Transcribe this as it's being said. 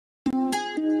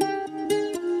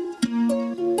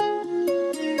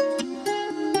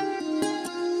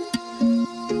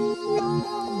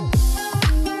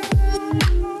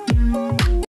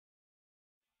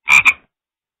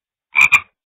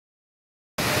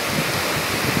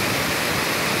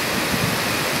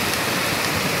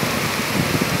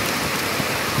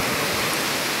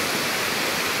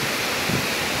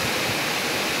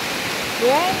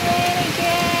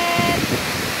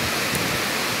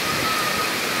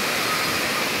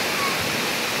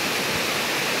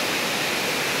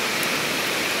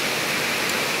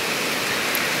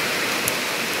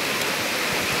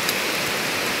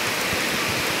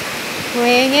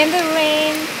Playing in the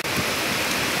rain.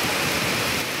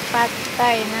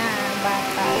 Patay na ang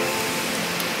bata.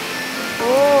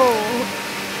 Oh!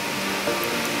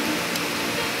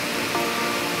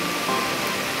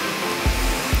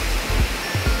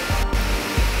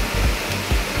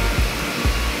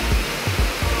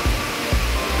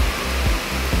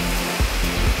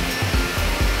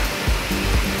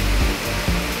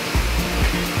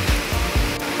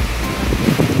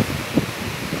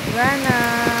 Rana!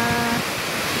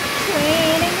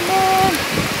 Raining men!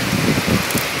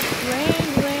 Rain,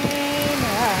 rain,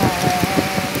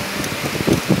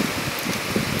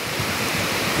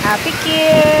 happy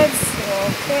kids!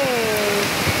 Okay.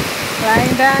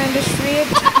 Flying down in the street.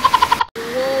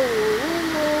 Whoa,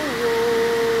 whoa, whoa.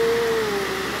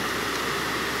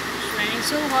 It's raining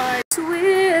so hard.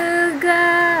 Will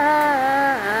guide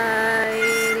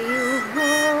you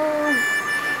home.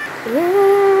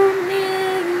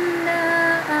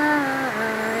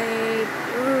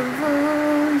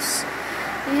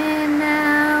 And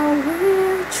now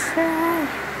we'll try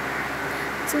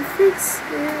to fix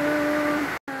you.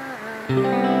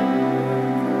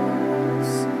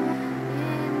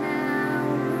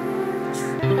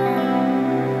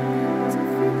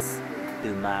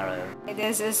 Tomorrow.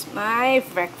 This is my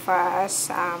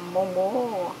breakfast,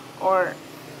 momo or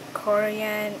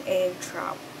Korean egg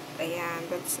drop. Ayan,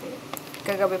 that's it.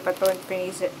 Kagabi pa ito,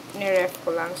 ni-ref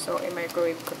ko lang, so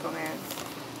i-microwave ko ito ngayon.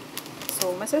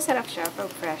 So, masasarap siya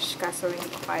pag fresh, kaso hindi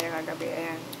ko kaya kagabi.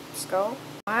 Ayan, let's go.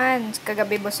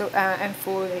 Kagabi I'm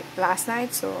full last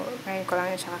night, so ngayon ko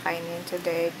lang siya kakainin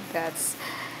today. That's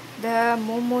the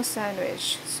momo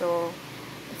sandwich. So,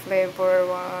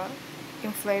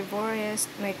 yung flavor is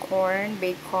may corn,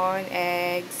 bacon,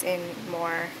 eggs, and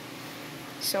more.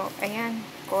 So, ayan,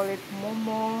 call it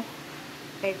momo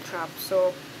egg drop.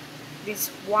 So,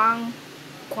 this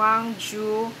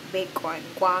Gwangju bacon.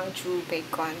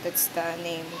 That's the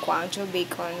name. Gwangju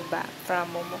bacon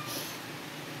from momo.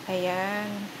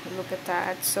 Ayan, look at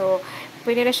that. So,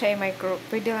 pwede lang siya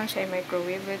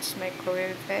i-microwave. Let's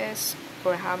microwave this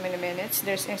for how many minutes.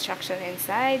 There's instruction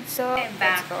inside. So,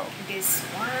 let's go. This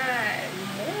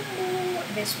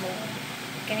momo.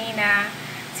 Kanina,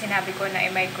 sinabi ko na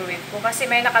i-microwave ko kasi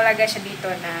may nakalagay siya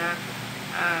dito na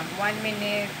 1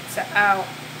 minute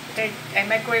I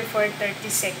microwave for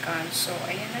 30 seconds. So,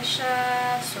 ayan na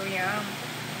siya. So, yum.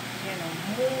 Yan o.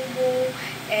 Momo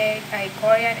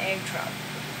Korean egg drop.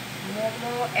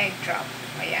 Momo egg drop.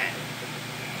 Ayan.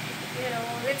 You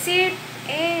know, let's eat.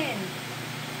 And,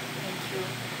 thank you.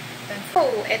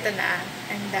 Oh, eto na.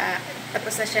 And,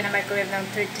 tapos na siya na microwave ng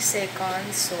 30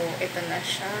 seconds. So, eto na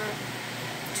siya.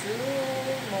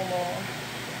 Momo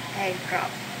egg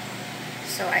drop.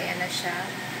 So, ayan na siya.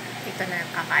 Ito na,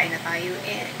 kakain na tayo.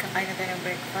 Kakain na tayo ng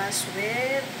breakfast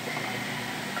with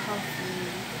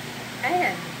coffee.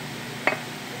 Ayan.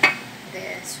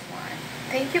 This one.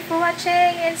 Thank you for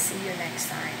watching and see you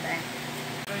next time. Bye.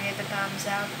 Don't forget to thumbs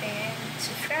up and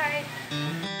subscribe.